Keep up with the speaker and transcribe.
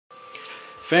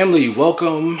Family,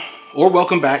 welcome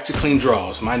back to Clean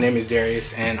Draws. My name is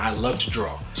Darius and I love to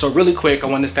draw. So really quick, I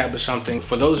want to establish something.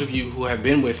 For those of you who have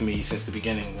been with me since the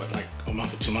beginning, like a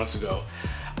month or 2 months ago,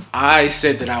 I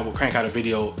said that I would crank out a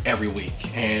video every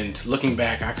week. And looking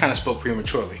back, I kind of spoke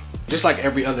prematurely. Just like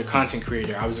every other content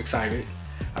creator, I was excited.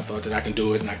 I thought that I can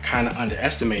do it, and I kind of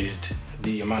underestimated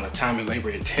the amount of time and labor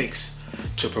it takes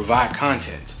to provide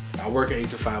content. I work 8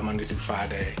 to 5, Monday through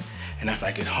Friday. And after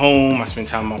I get home, I spend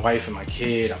time with my wife and my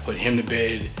kid. I put him to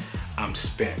bed. I'm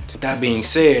spent. With that being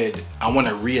said, I want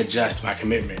to readjust my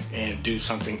commitment and do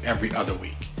something every other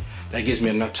week. That gives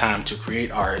me enough time to create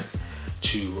art,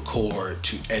 to record,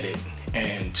 to edit,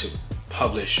 and to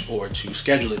publish or to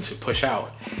schedule it to push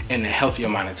out in a healthy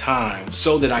amount of time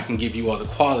so that I can give you all the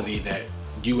quality that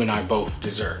you and I both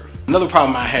deserve. Another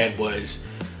problem I had was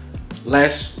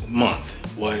last month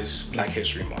was Black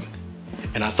History Month.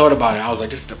 And I thought about it, I was like,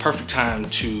 this is the perfect time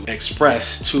to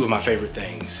express two of my favorite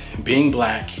things, being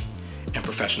Black and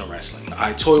professional wrestling.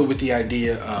 I toyed with the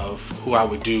idea of who I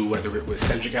would do, whether it was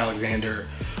Cedric Alexander,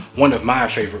 one of my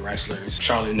favorite wrestlers,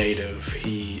 Charlotte native.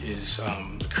 He is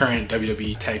the current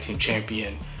WWE Tag Team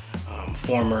Champion,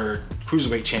 former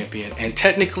Cruiserweight Champion, and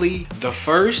technically the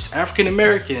first African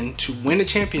American to win a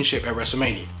championship at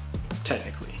WrestleMania,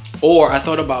 technically. Or I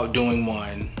thought about doing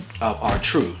one of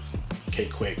R-Truth,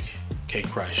 K-Quick,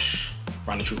 K-Crush,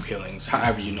 Ronnie True Killings,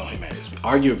 however you know him as.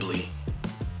 Arguably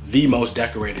the most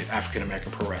decorated African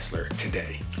American pro wrestler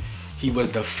today. He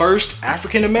was the first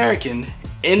African American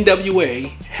NWA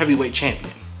heavyweight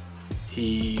champion.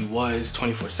 He was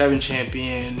 24/7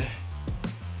 champion,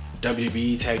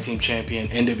 WWE Tag Team Champion,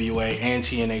 NWA and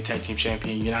TNA Tag Team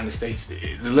Champion, United States.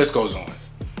 The list goes on.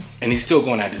 And he's still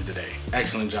going at it today.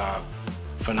 Excellent job.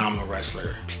 Phenomenal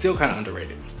wrestler, still kind of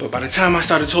underrated. But by the time I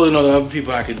started toiling on the other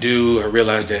people I could do, I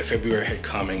realized that February had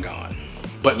come and gone.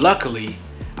 But luckily,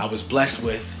 I was blessed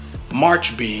with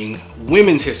March being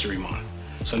Women's History Month.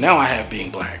 So now I have being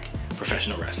Black,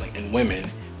 professional wrestling, and women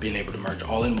being able to merge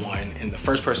all in one. And the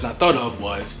first person I thought of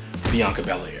was Bianca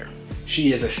BelAir.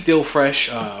 She is a still fresh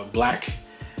Black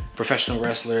professional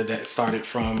wrestler that started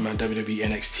from WWE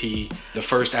NXT, the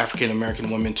first African-American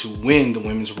woman to win the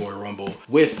Women's Royal Rumble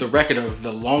with the record of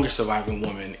the longest surviving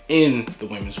woman in the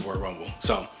Women's Royal Rumble.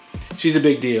 So she's a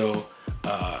big deal.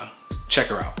 Check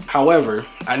her out. However,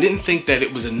 I didn't think that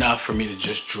it was enough for me to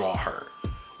just draw her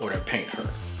or to paint her.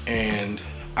 And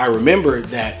I remembered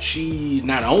that she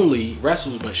not only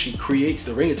wrestles, but she creates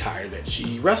the ring attire that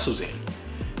she wrestles in.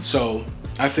 So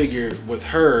I figured with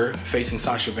her facing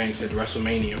Sasha Banks at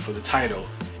WrestleMania for the title,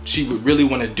 she would really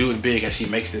want to do it big as she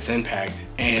makes this impact,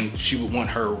 and she would want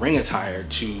her ring attire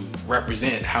to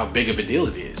represent how big of a deal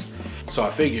it is. So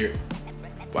I figured,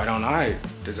 why don't I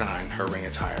design her ring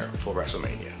attire for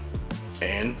WrestleMania?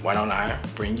 And why don't I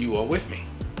bring you all with me?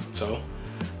 So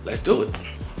let's do it.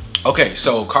 Okay,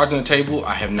 so cards on the table.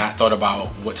 I have not thought about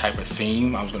what type of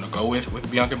theme I was gonna go with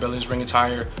Bianca BelAir's ring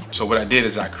attire. So what I did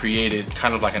is I created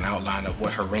kind of like an outline of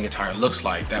what her ring attire looks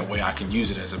like. That way I can use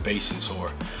it as a basis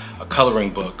or a coloring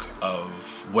book of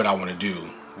what I wanna do,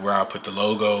 where I put the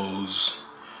logos,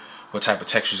 what type of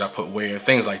textures I put where,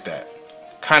 things like that.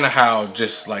 Kind of how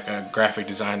just like a graphic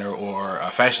designer or a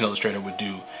fashion illustrator would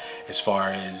do as far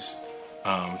as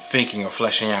thinking or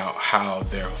fleshing out how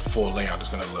their full layout is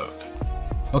gonna look.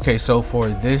 Okay, so for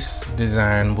this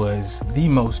design was the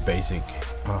most basic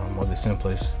or the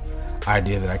simplest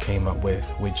idea that I came up with,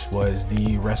 which was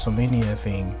the WrestleMania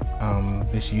theme.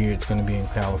 This year it's gonna be in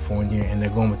California and they're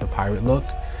going with the pirate look.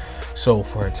 So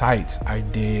for her tights, I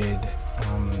did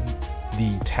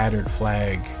the tattered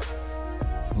flag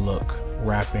look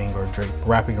wrapping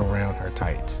around her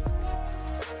tights.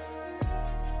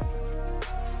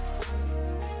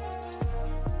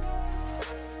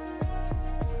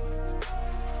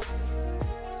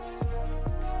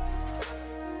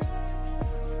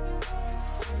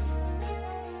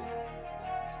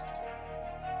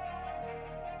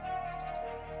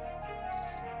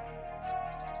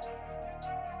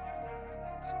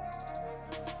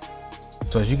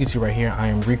 So as you can see right here, I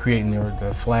am recreating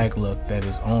the flag look that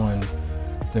is on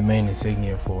the main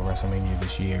insignia for WrestleMania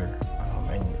this year.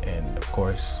 And of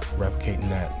course, replicating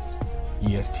that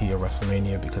EST of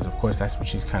WrestleMania, because of course that's what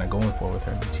she's kind of going for with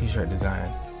her new t-shirt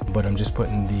design. But I'm just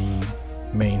putting the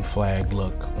main flag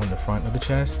look on the front of the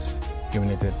chest, giving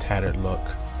it the tattered look.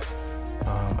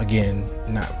 Again,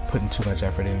 not putting too much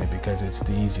effort in it because it's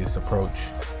the easiest approach.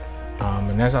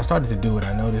 And as I started to do it,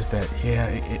 I noticed that, yeah,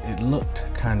 it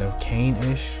looked kind of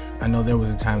Kane-ish. I know there was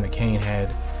a time that Kane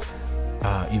had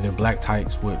either black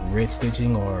tights with red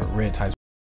stitching or red tights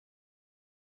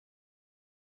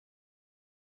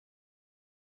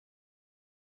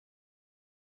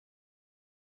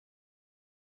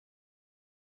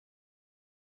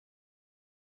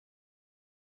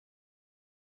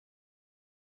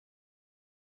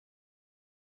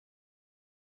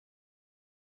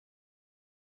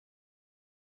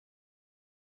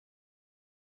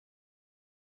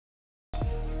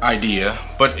idea,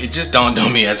 but it just dawned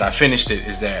on me as I finished it,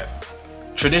 is that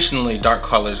traditionally dark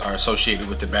colors are associated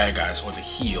with the bad guys or the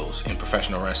heels in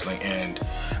professional wrestling, and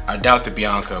I doubt that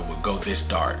Bianca would go this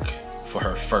dark for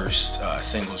her first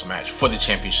singles match for the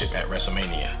championship at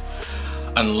WrestleMania,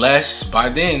 unless by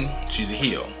then she's a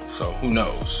heel, so who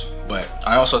knows. But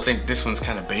I also think this one's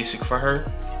kind of basic for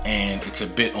her, and it's a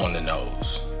bit on the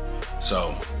nose,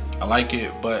 so I like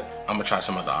it, but I'm gonna try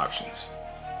some other options.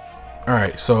 All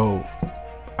right, so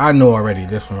I know already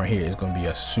this one right here is going to be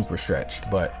a super stretch,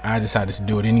 but I decided to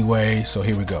do it anyway, so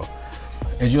here we go.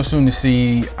 As you'll soon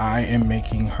see, I am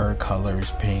making her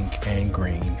colors pink and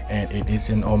green, and it is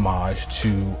an homage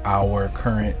to our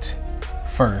current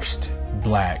first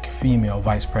black female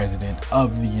vice president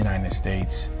of the United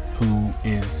States, who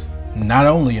is not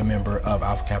only a member of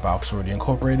Alpha Kappa Alpha Sorority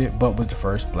Incorporated, but was the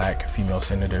first black female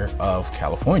senator of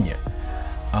California.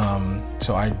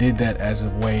 So I did that as a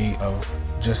way of,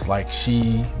 just like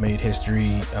she made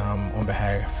history on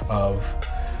behalf of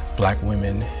black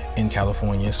women in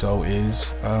California, so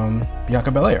is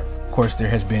Bianca BelAir. Of course, there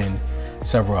has been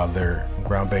several other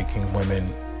groundbreaking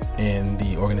women in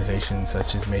the organization,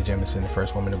 such as Mae Jemison, the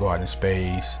first woman to go out in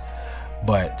space,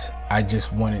 but I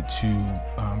just wanted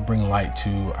to bring light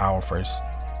to our first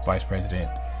vice president,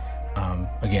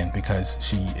 again, because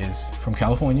she is from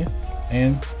California.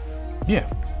 And yeah,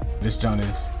 this joint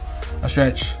is a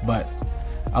stretch, but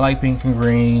I like pink and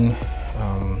green,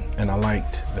 and I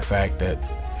liked the fact that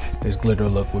this glitter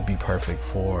look would be perfect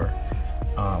for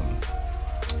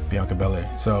Bianca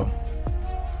BelAir. So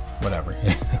whatever.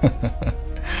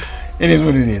 It is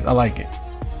what it is. I like it.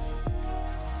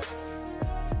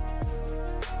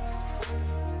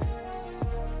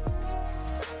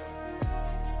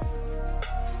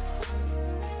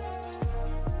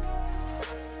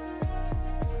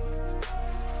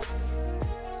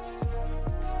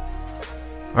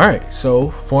 Alright,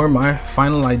 so for my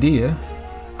final idea,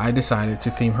 I decided to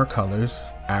theme her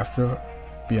colors after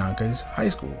Bianca's high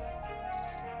school.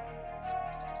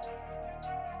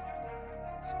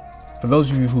 For those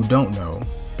of you who don't know,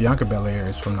 Bianca BelAir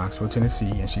is from Knoxville,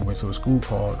 Tennessee, and she went to a school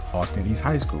called Austin East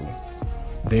High School.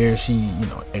 There she,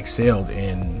 excelled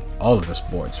in all of the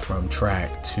sports, from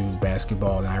track to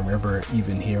basketball, and I remember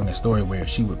even hearing a story where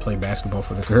she would play basketball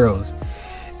for the girls,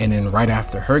 and then right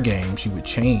after her game, she would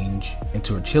change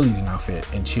into a cheerleading outfit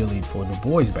and cheerlead for the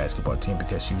boys basketball team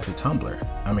because she was a tumbler.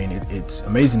 I mean, it's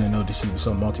amazing to know that she was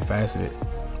so multifaceted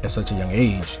at such a young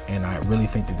age, and I really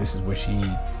think that this is where she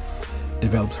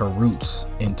developed her roots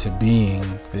into being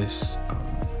this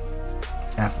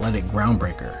athletic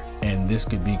groundbreaker, and this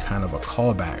could be kind of a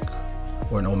callback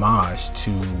or an homage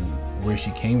to where she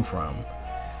came from.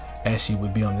 As she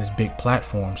would be on this big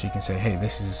platform, she can say, hey,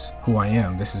 this is who I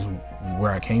am, this is where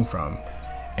I came from.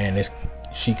 And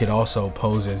she could also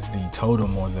pose as the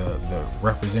totem or the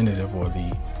representative or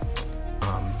the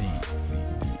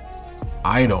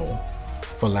idol,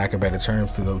 for lack of better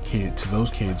terms, to those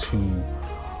kids who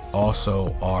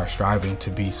also are striving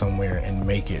to be somewhere and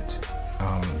make it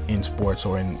in sports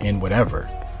or in whatever.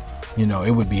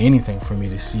 It would be anything for me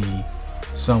to see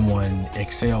someone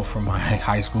excel from my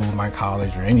high school, my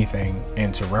college, or anything,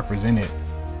 and to represent it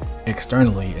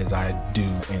externally as I do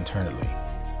internally.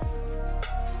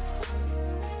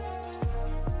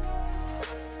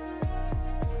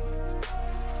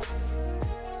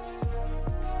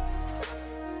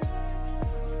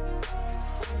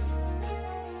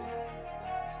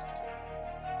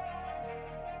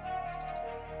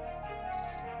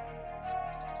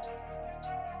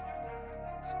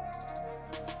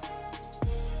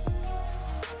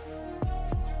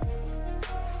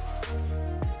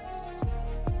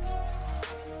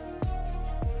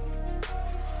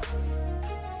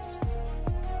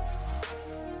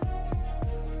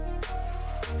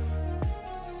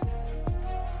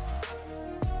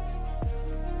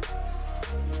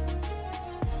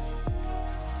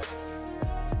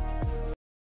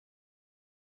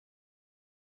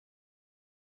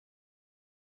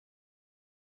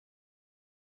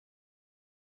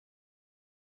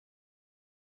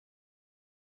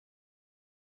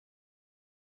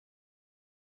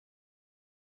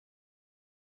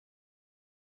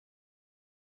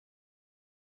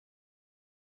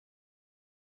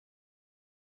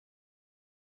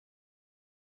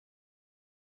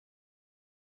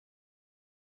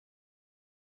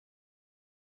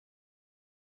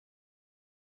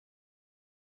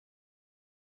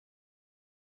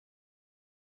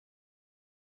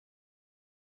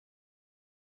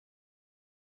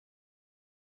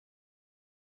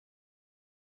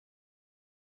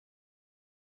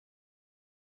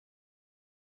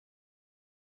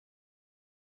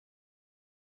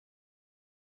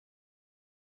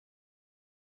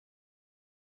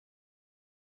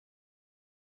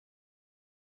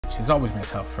 it's always been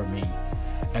tough for me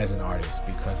as an artist,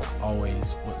 because I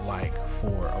always would like for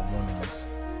a woman's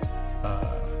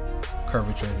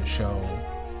curvature to show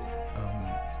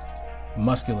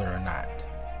muscular or not.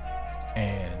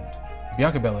 And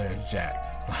Bianca BelAir is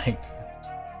jacked. Like,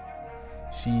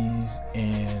 she's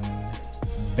in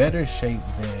better shape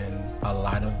than a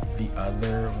lot of the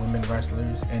other women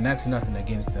wrestlers, and that's nothing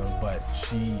against them, but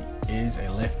she is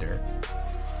a lifter.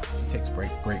 She takes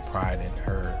great pride in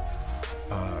her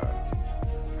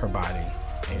body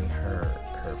and her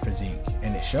physique,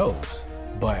 and it shows.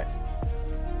 But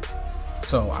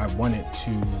so I wanted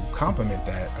to compliment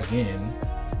that, again,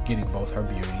 getting both her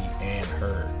beauty and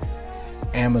her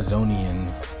Amazonian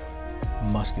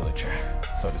musculature,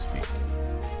 so to speak.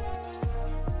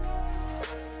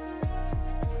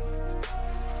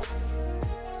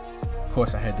 Of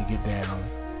course, I had to get down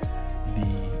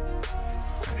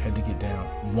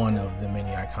one of the many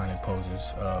iconic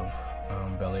poses of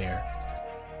BelAir.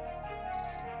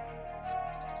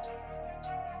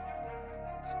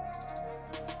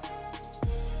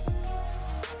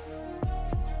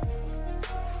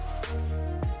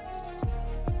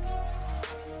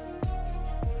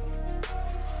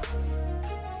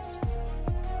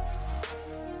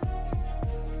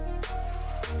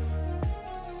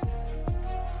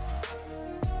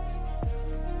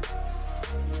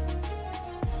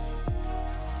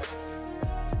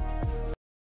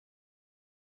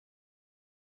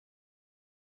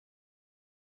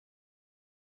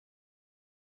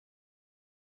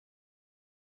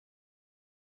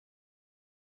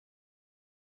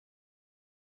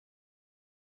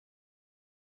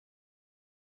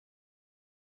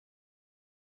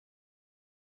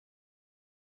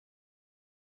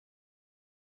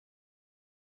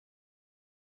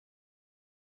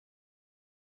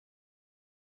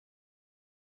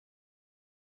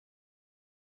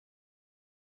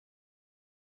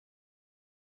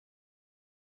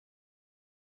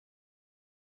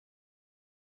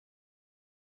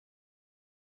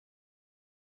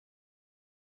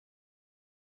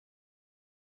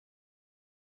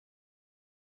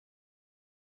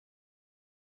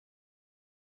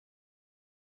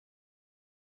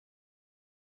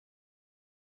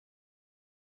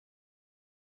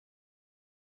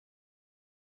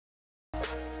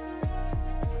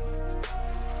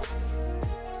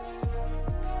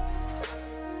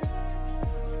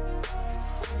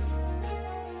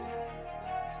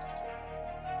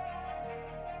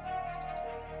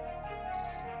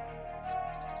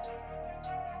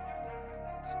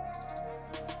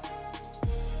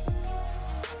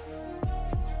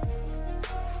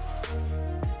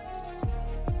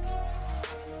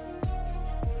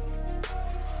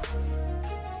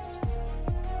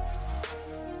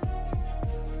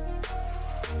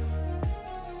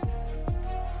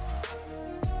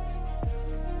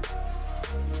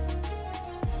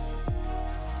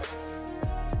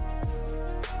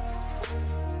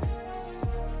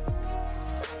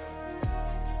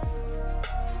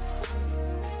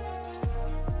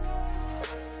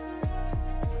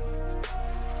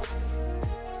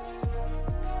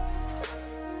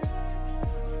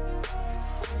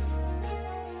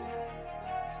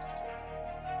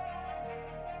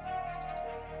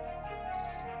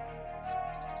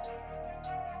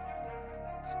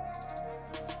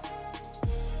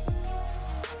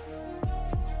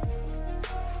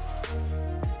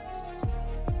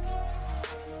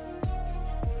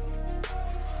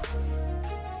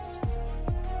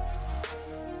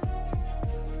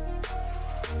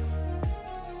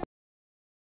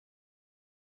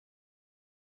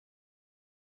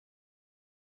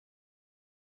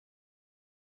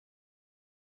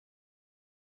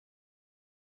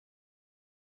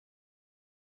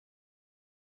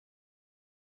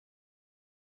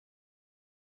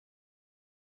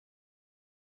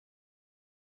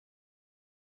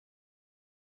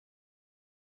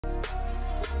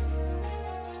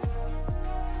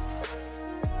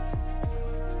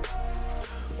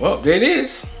 Well, there it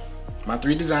is. My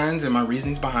 3 designs and my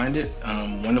reasonings behind it.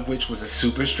 One of which was a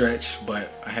super stretch,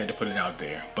 but I had to put it out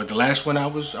there. But the last one I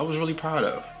was really proud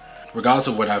of. Regardless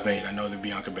of what I've made, I know that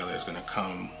Bianca BelAir is gonna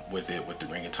come with it with the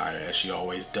ring attire, as she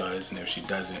always does. And if she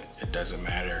doesn't, it doesn't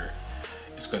matter.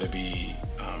 It's gonna be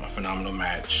a phenomenal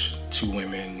match. 2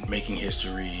 women making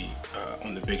history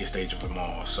on the biggest stage of them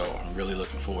all. So I'm really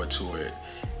looking forward to it.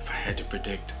 If I had to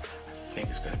predict, I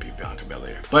think it's gonna be Bianca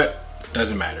BelAir, but it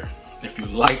doesn't matter. If you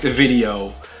like the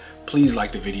video, please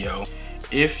like the video.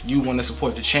 If you want to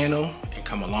support the channel and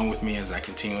come along with me as I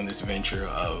continue on this venture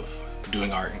of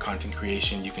doing art and content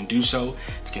creation, you can do so.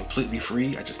 It's completely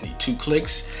free. I just need 2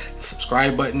 clicks, the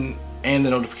subscribe button and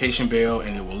the notification bell,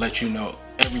 and it will let you know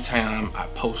every time I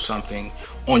post something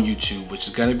on YouTube, which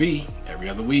is gonna be every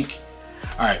other week.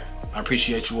 All right, I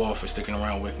appreciate you all for sticking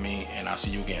around with me, and I'll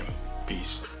see you again.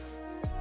 Peace.